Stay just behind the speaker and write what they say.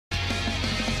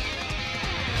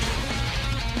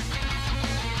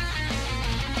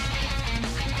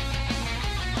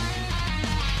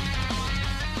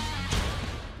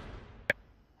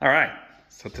All right,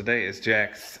 so today is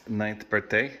Jack's 9th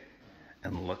birthday,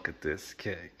 and look at this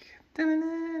cake.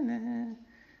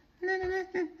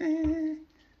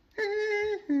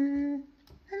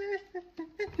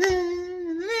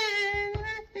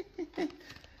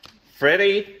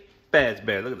 Freddy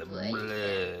Fazbear, look at the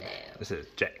blood. This is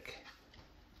Jack.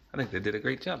 I think they did a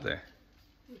great job there.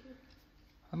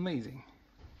 Amazing.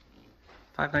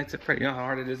 Five Nights at Freddy. You know how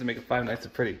hard it is to make a Five Nights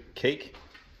at Freddy cake?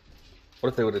 What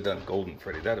if they would have done Golden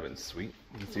Freddy? That'd have been sweet.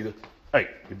 You can see the, hey,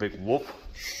 you big wolf.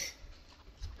 It's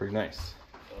pretty nice.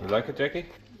 You like it, Jackie?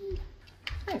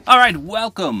 All right,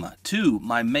 welcome to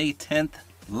my May 10th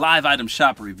live item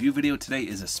shop review video. Today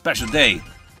is a special day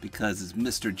because it's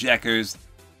Mr. Jacker's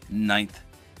 9th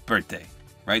birthday.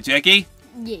 Right, Jackie?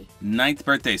 Yeah. 9th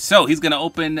birthday. So he's going to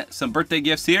open some birthday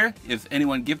gifts here. If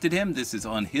anyone gifted him, this is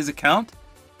on his account.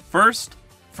 First,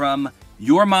 from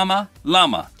Your Mama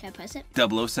Llama. Can I press it?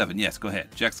 007. Yes, go ahead.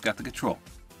 Jack's got the control.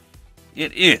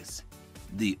 It is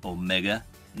the Omega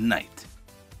Knight.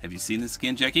 Have you seen this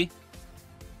skin, Jackie?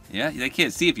 Yeah, they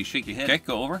can't see if you shake your head. Okay,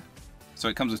 go over. So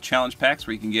it comes with challenge packs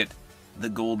where you can get the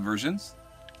gold versions.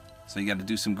 So you got to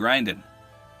do some grinding.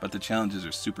 But the challenges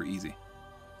are super easy.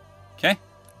 Okay?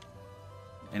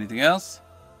 Anything else?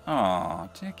 Aw,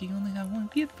 Jackie only got one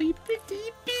gift for your birthday.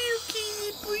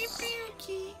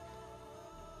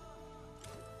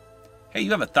 Hey,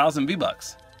 you have 1,000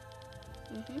 V-Bucks.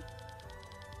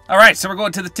 All right, so we're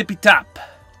going to the tippy top.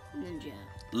 Ninja.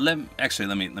 Let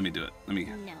me do it.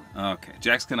 No. Okay,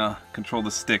 Jack's gonna control the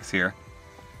sticks here.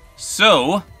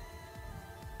 So,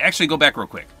 actually, go back real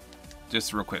quick.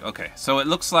 Just real quick. Okay, so it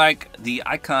looks like the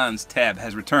icons tab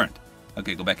has returned.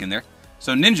 Okay, go back in there.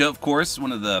 So Ninja, of course,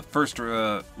 one of the first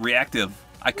reactive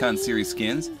icon series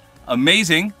skins.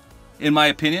 Amazing, in my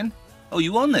opinion. Oh,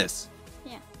 you own this?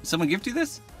 Yeah. Did someone gift you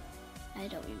this? I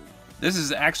don't remember. This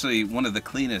is actually one of the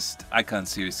cleanest icon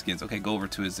series skins. Okay, go over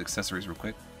to his accessories real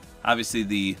quick. Obviously,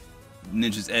 the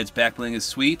Ninja's Edge back bling is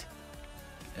sweet.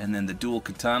 And then the dual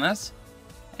katanas.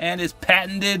 And his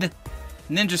patented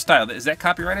ninja style. Is that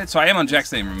copyrighted? So I am on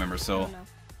Jack's name, remember, so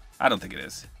I don't think it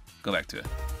is. Go back to it.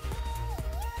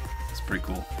 It's pretty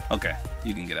cool. Okay,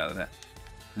 you can get out of that.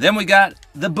 Then we got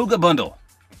the Booga Bundle.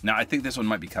 Now, I think this one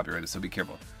might be copyrighted, so be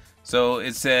careful. So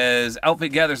it says,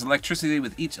 outfit gathers electricity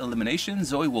with each elimination.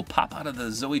 Zoe will pop out of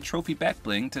the Zoe trophy back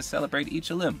bling to celebrate each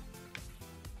elim.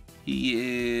 He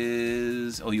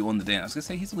is... Oh, you won the dance. I was going to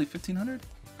say, he's only 1,500?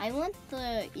 I want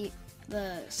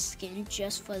the skin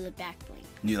just for the back bling.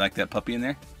 You like that puppy in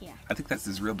there? Yeah. I think that's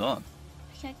his real dog.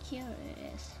 Look how cute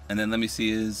it is. And then let me see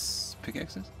his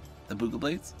pickaxes. The Booga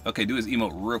Blades. Okay, do his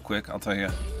emote real quick. I'll tell you.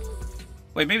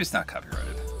 Wait, maybe it's not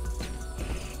copyrighted.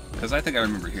 Because I think I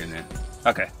remember hearing that.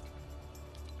 Okay.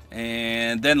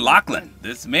 And then Lachlan.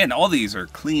 This man, all these are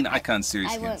clean icon series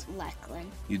skins. I want Lachlan.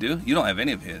 You do? You don't have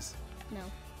any of his. No.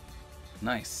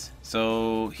 Nice.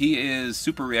 So he is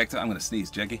super reactive. I'm gonna sneeze,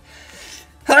 Jackie.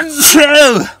 Bless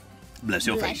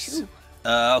your face. You.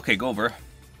 Okay, go over.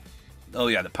 Oh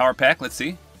yeah, the power pack. Let's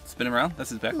see. Spin around.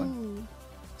 That's his backline. Ooh.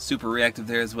 Super reactive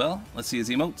there as well. Let's see his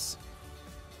emotes.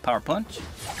 Power punch.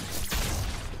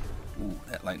 Ooh,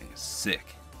 that lightning is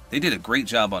sick. They did a great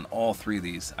job on all three of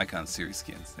these icon series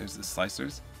skins. There's the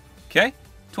slicers. Okay,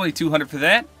 2,200 for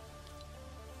that.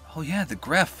 Oh yeah, the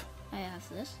Gref. I have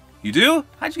this. You do?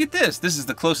 How'd you get this? This is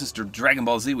the closest to Dragon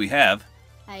Ball Z we have.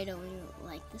 I don't even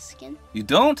like the skin. You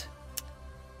don't?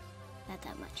 Not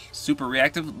that much. Super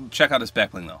reactive. Check out his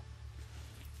backbling though.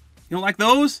 You don't like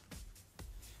those?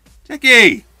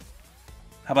 Jackie!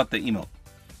 How about the emote?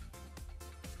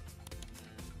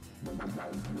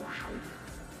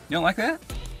 You don't like that?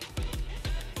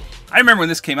 I remember when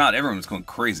this came out, everyone was going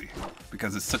crazy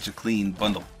because it's such a clean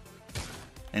bundle.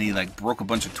 And he like broke a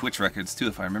bunch of Twitch records too,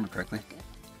 if I remember correctly.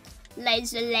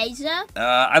 Laser.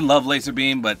 I love Laser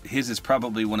Beam, but his is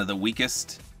probably one of the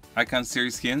weakest icon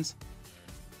series skins.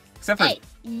 Except for... Hey,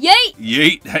 yeet!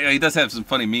 Yeet! He does have some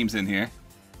funny memes in here.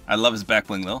 I love his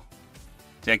backbling though.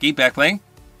 Jackie, backbling?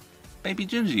 Baby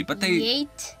Junji, but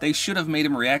they should have made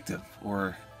him reactive,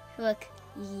 or... Look,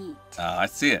 yeet. I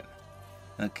see it.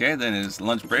 Okay, then his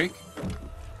lunch break.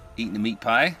 Eating a meat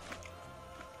pie.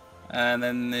 And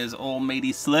then his old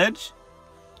matey sledge.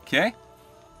 Okay.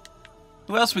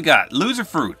 Who else we got? Loser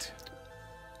Fruit.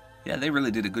 Yeah, they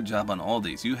really did a good job on all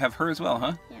these. You have her as well,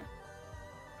 huh? Yeah.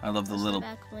 I love the little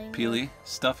peely,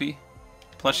 stuffy,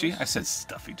 plushie. I said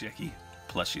stuffy, Jackie.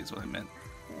 Plushie is what I meant.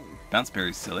 Bounce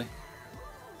Berry's silly.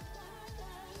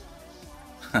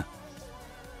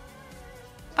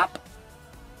 Pop.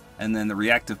 And then the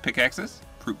reactive pickaxes,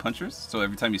 fruit punchers. So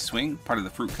every time you swing, part of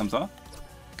the fruit comes off.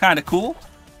 Kind of cool.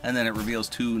 And then it reveals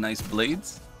two nice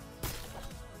blades.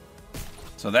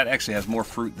 So that actually has more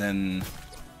fruit than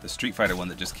the Street Fighter one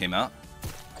that just came out.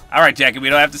 All right, Jackie, we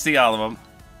don't have to see all of them.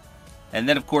 And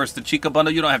then, of course, the Chica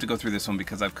bundle. You don't have to go through this one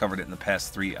because I've covered it in the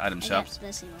past 3 item shops.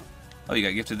 Oh, you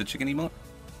got gifted the chicken emote?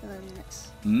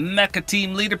 Mecha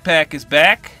Team Leader Pack is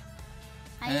back.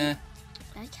 I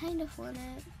kind of want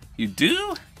it. You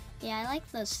do? Yeah, I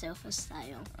like the sofa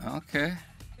style. Okay.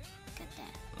 Look at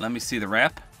that. Let me see the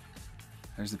wrap.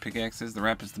 There's the pickaxes. The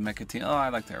wrap is the Mecha Team. Oh, I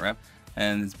like that wrap.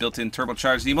 And it's built-in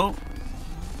turbocharged emote.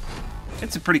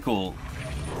 It's a pretty cool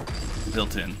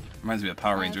built-in. Reminds me of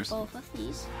Power Rangers. Both of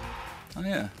these. Oh,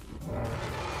 yeah.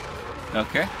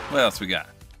 Okay. What else we got?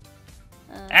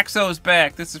 Axo is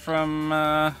back. This is from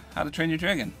How to Train Your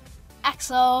Dragon.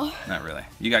 Axo. Not really.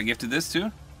 You got gifted this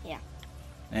too? Yeah.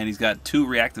 And he's got 2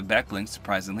 reactive back blinks,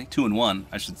 surprisingly. 2 in 1,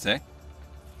 I should say.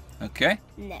 Okay.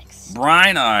 Next.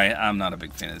 Brine Eye. I'm not a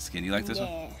big fan of this skin. You like this one?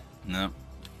 Yeah. No.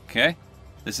 Okay.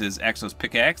 This is Axo's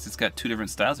pickaxe. It's got 2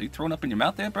 different styles. Are you throwing up in your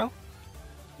mouth there, bro?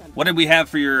 What did we have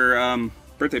for your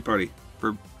birthday party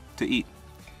to eat?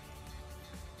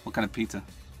 What kind of pizza?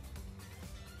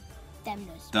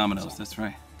 Domino's. Domino's, pizza. that's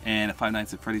right. And a 5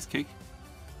 Nights at Freddy's cake.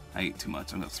 I ate too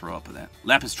much. I'm going to throw up with that.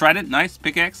 Lapis Trident, nice.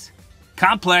 Pickaxe.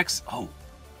 Complex. Oh,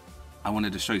 I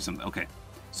wanted to show you something. Okay,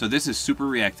 so this is super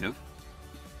reactive.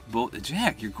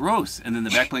 Jack, you're gross. And then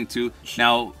the backbling too.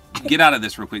 Now, get out of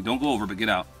this real quick. Don't go over, but get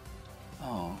out.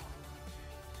 Oh.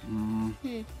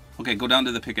 Okay, go down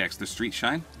to the pickaxe. The Street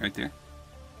Shine, right there.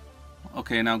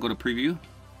 Okay, now go to preview.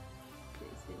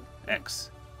 X.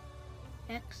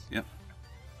 X. Yep.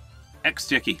 X,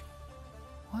 Jackie.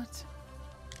 What?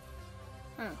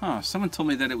 Huh, someone told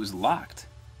me that it was locked.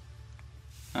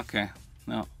 Okay,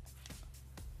 no.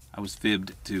 I was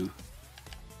fibbed too.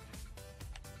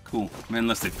 Cool. Man,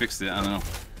 unless they fixed it, I don't know.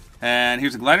 And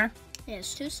here's a glider. Yeah,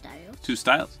 it's 2 styles. 2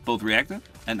 styles, both reactive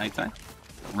at nighttime.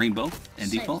 Rainbow and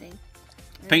Same default. thing.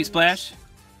 Paint splash,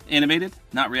 animated,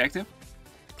 not reactive.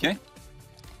 Okay.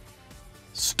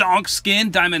 Stonk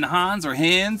skin, Diamond Hans or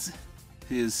hands.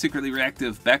 His secretly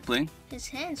reactive back bling. His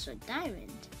hands are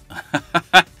diamond.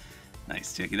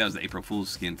 Nice, Jackie. That was the April Fool's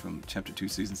skin from Chapter 2,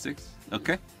 Season 6.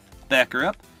 Okay. Back her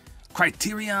up.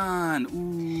 Criterion.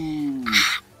 Ooh.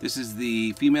 This is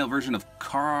the female version of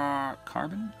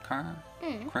Carbon?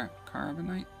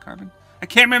 Carbonite? Carbon? I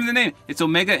can't remember the name. It's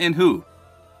Omega and who?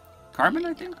 Carbon,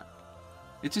 I think?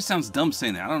 It just sounds dumb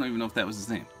saying that. I don't even know if that was his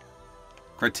name.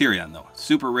 Criterion, though.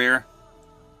 Super rare.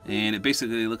 And it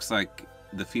basically looks like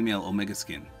the female Omega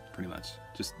skin, pretty much.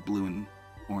 Just blue and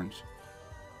orange.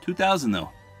 2000, though.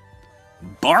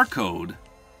 Barcode?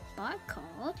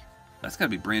 Barcode? That's got to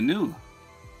be brand new.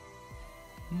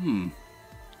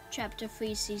 Chapter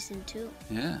 3, Season 2.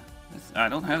 Yeah. I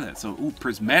don't have that. So, ooh,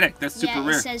 prismatic. That's super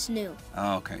rare. Yeah, it says new.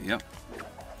 Oh, okay, yep.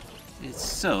 It's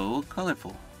so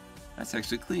colorful. That's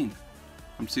actually clean.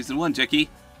 From Season 1, Jackie.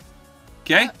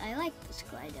 Okay? I like this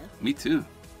glider. Me too.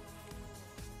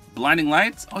 Blinding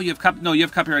lights? Oh, you have you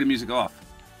have copyrighted music off.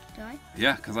 Do I?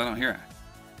 Yeah, because I don't hear it.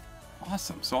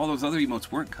 Awesome. So all those other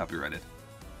emotes weren't copyrighted.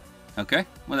 Okay,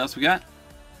 what else we got?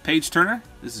 Page turner.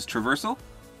 This is traversal.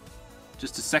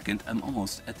 Just a second. I'm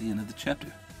almost at the end of the chapter.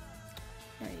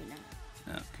 No,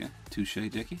 you're not. Okay, touche,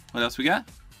 Jackie. What else we got?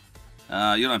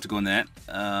 You don't have to go in that.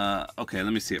 Okay,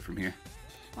 let me see it from here.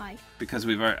 Why? Because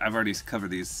I've already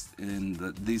covered these.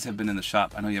 These have been in the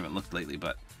shop. I know you haven't looked lately,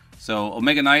 but so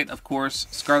Omega Knight, of course,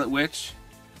 Scarlet Witch,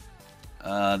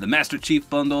 the Master Chief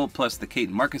bundle, plus the Kate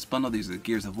and Marcus bundle. These are the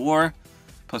Gears of War,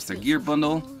 plus their gear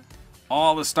bundle.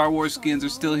 All the Star Wars skins are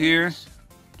still here.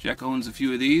 Jack owns a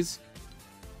few of these,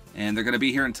 and they're gonna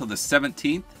be here until the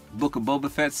 17th. Book of Boba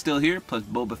Fett's still here, plus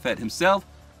Boba Fett himself.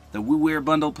 The WooWare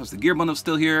bundle, plus the gear bundle,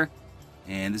 still here.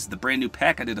 And this is the brand new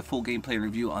pack. I did a full gameplay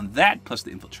review on that, plus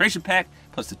the infiltration pack,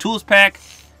 plus the tools pack.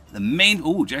 The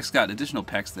main, Jack's got additional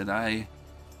packs that I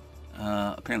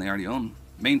apparently already own.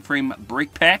 Mainframe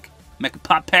break pack, Mecha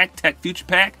Pop pack, Tech Future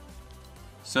pack.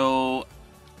 So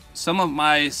some of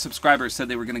my subscribers said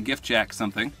they were going to gift Jack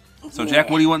something. So Jack,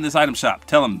 what do you want in this item shop?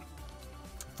 Tell them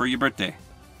for your birthday.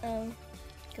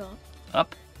 Go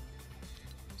Up.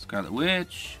 Scarlet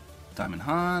Witch, Diamond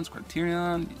Hans,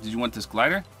 Criterion. Did you want this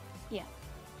glider? Yeah.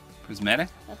 Prismatic?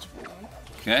 That's one.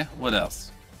 Okay, what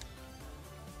else?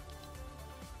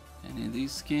 Any of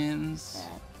these skins?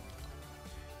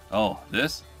 Oh,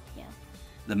 this? Yeah.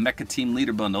 The Mecha Team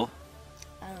Leader bundle.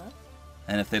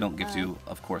 And if they don't gift you,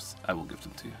 Uh-huh. of course, I will gift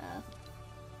them to you.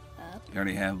 You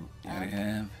already have.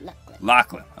 Lachlan.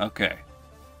 Lachlan. Okay.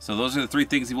 So those are the 3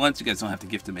 things he wants. You guys don't have to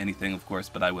gift him anything, of course,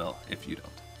 but I will if you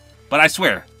don't. But I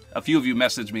swear, a few of you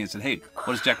messaged me and said, hey,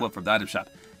 what does Jack want from the item shop?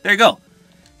 There you go.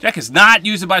 Jack is not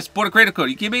using my Support-A-Creator Code.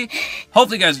 You kidding me?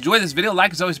 Hopefully you guys enjoy this video.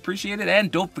 Like is always appreciated.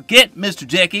 And don't forget, Mr.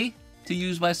 Jackie, to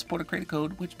use my Support-A-Creator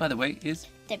Code, which, by the way, is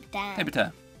Tabortime. Tabor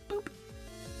time.